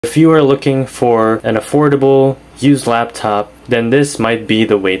If you are looking for an affordable used laptop, then this might be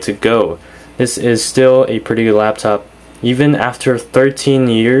the way to go. This is still a pretty good laptop even after 13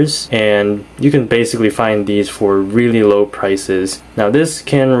 years, and you can basically find these for really low prices. Now this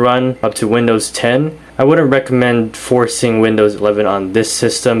can run up to Windows 10. I wouldn't recommend forcing Windows 11 on this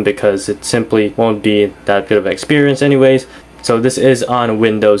system because it simply won't be that good of an experience anyways. So this is on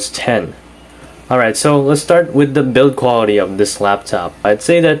Windows 10. Alright, so let's start with the build quality of this laptop. I'd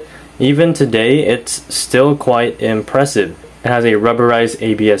say that even today it's still quite impressive. It has a rubberized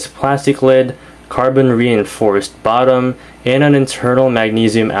ABS plastic lid, carbon reinforced bottom, and an internal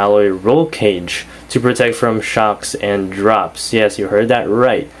magnesium alloy roll cage to protect from shocks and drops. Yes, you heard that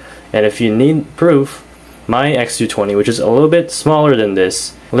right. And if you need proof, my X220, which is a little bit smaller than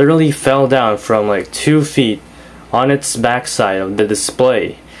this, literally fell down from like 2 feet on its backside of the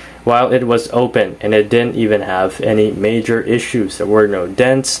display while it was open, and it didn't even have any major issues. There were no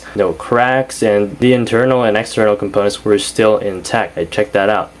dents, no cracks, and the internal and external components were still intact. I checked that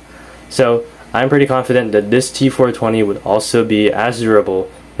out. So I'm pretty confident that this T420 would also be as durable,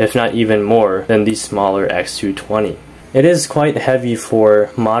 if not even more, than the smaller X220. It is quite heavy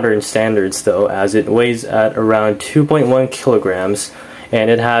for modern standards though, as it weighs at around 2.1 kilograms, and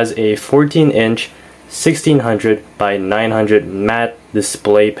it has a 14-inch 1600 by 900 matte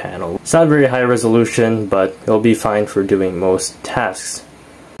display panel. It's not very high resolution, but it'll be fine for doing most tasks.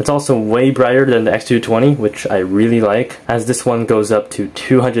 It's also way brighter than the X220, which I really like, as this one goes up to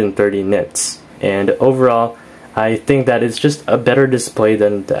 230 nits. And overall, I think that it's just a better display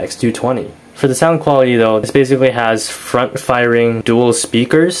than the X220. For the sound quality though, this basically has front-firing dual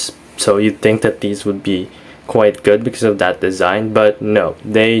speakers, so you'd think that these would be quite good because of that design, but no,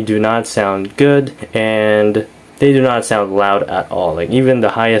 they do not sound good, and they do not sound loud at all. Like even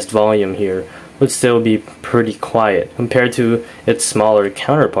the highest volume here would still be pretty quiet compared to its smaller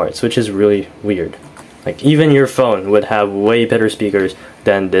counterparts, which is really weird. Like even your phone would have way better speakers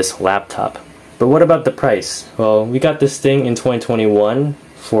than this laptop. But what about the price? Well, we got this thing in 2021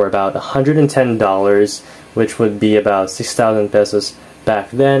 for about $110, which would be about 6,000 pesos back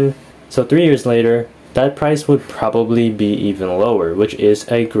then. So 3 years later, that price would probably be even lower, which is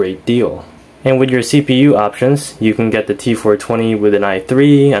a great deal. And with your CPU options, you can get the T420 with an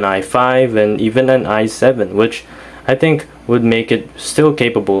i3, an i5, and even an i7, which I think would make it still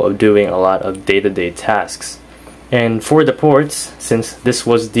capable of doing a lot of day-to-day tasks. And for the ports, since this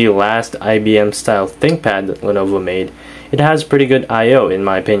was the last IBM-style ThinkPad that Lenovo made, it has pretty good I/O in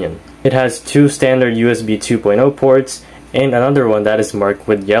my opinion. It has 2 standard USB 2.0 ports and another one that is marked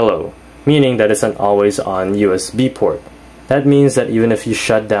with yellow, meaning that it's an always-on USB port. That means that even if you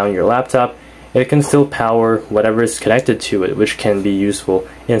shut down your laptop, it can still power whatever is connected to it, which can be useful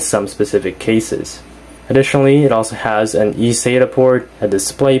in some specific cases. Additionally, it also has an eSATA port, a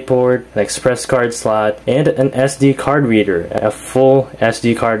display port, an express card slot, and an SD card reader, a full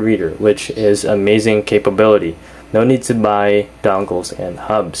SD card reader, which is amazing capability. No need to buy dongles and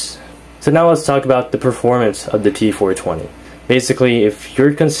hubs. So now let's talk about the performance of the T420. Basically, if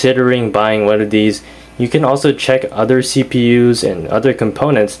you're considering buying one of these, you can also check other CPUs and other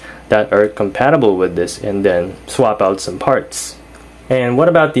components that are compatible with this and then swap out some parts. And what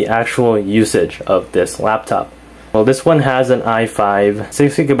about the actual usage of this laptop? Well, this one has an i5,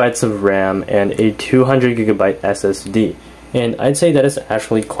 6GB of RAM, and a 200GB SSD. And I'd say that is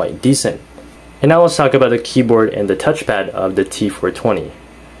actually quite decent. And now let's talk about the keyboard and the touchpad of the T420.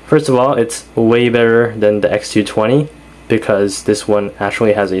 First of all, it's way better than the X220, because this one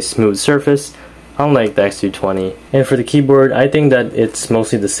actually has a smooth surface, unlike the X220. And for the keyboard, I think that it's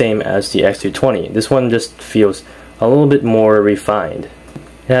mostly the same as the X220. This one just feels a little bit more refined.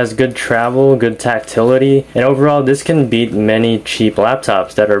 It has good travel, good tactility, and overall this can beat many cheap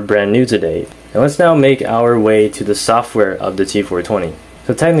laptops that are brand new today. And let's now make our way to the software of the T420.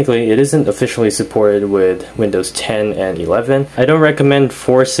 So technically, it isn't officially supported with Windows 10 and 11. I don't recommend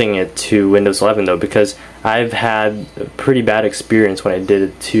forcing it to Windows 11 though, because I've had a pretty bad experience when I did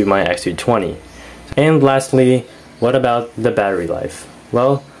it to my X220. And lastly, what about the battery life?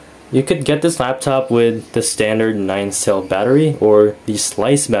 Well, you could get this laptop with the standard 9-cell battery or the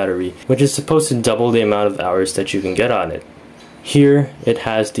slice battery, which is supposed to double the amount of hours that you can get on it. Here, it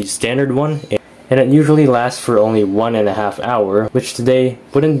has the standard one, and it usually lasts for only 1.5 hours, which today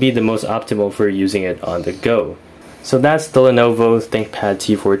wouldn't be the most optimal for using it on the go. So that's the Lenovo ThinkPad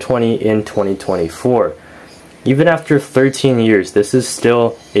T420 in 2024. Even after 13 years, this is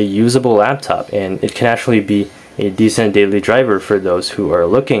still a usable laptop, and it can actually be a decent daily driver for those who are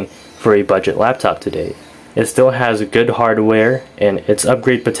looking for a budget laptop today. It still has good hardware, and its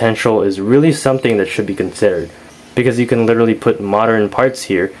upgrade potential is really something that should be considered. because you can literally put modern parts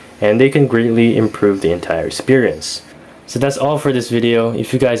here and they can greatly improve the entire experience. So that's all for this video.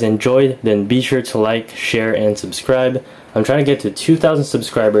 If you guys enjoyed, then be sure to like, share, and subscribe. I'm trying to get to 2,000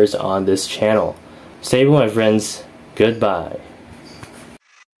 subscribers on this channel. Stay with my friends. Goodbye.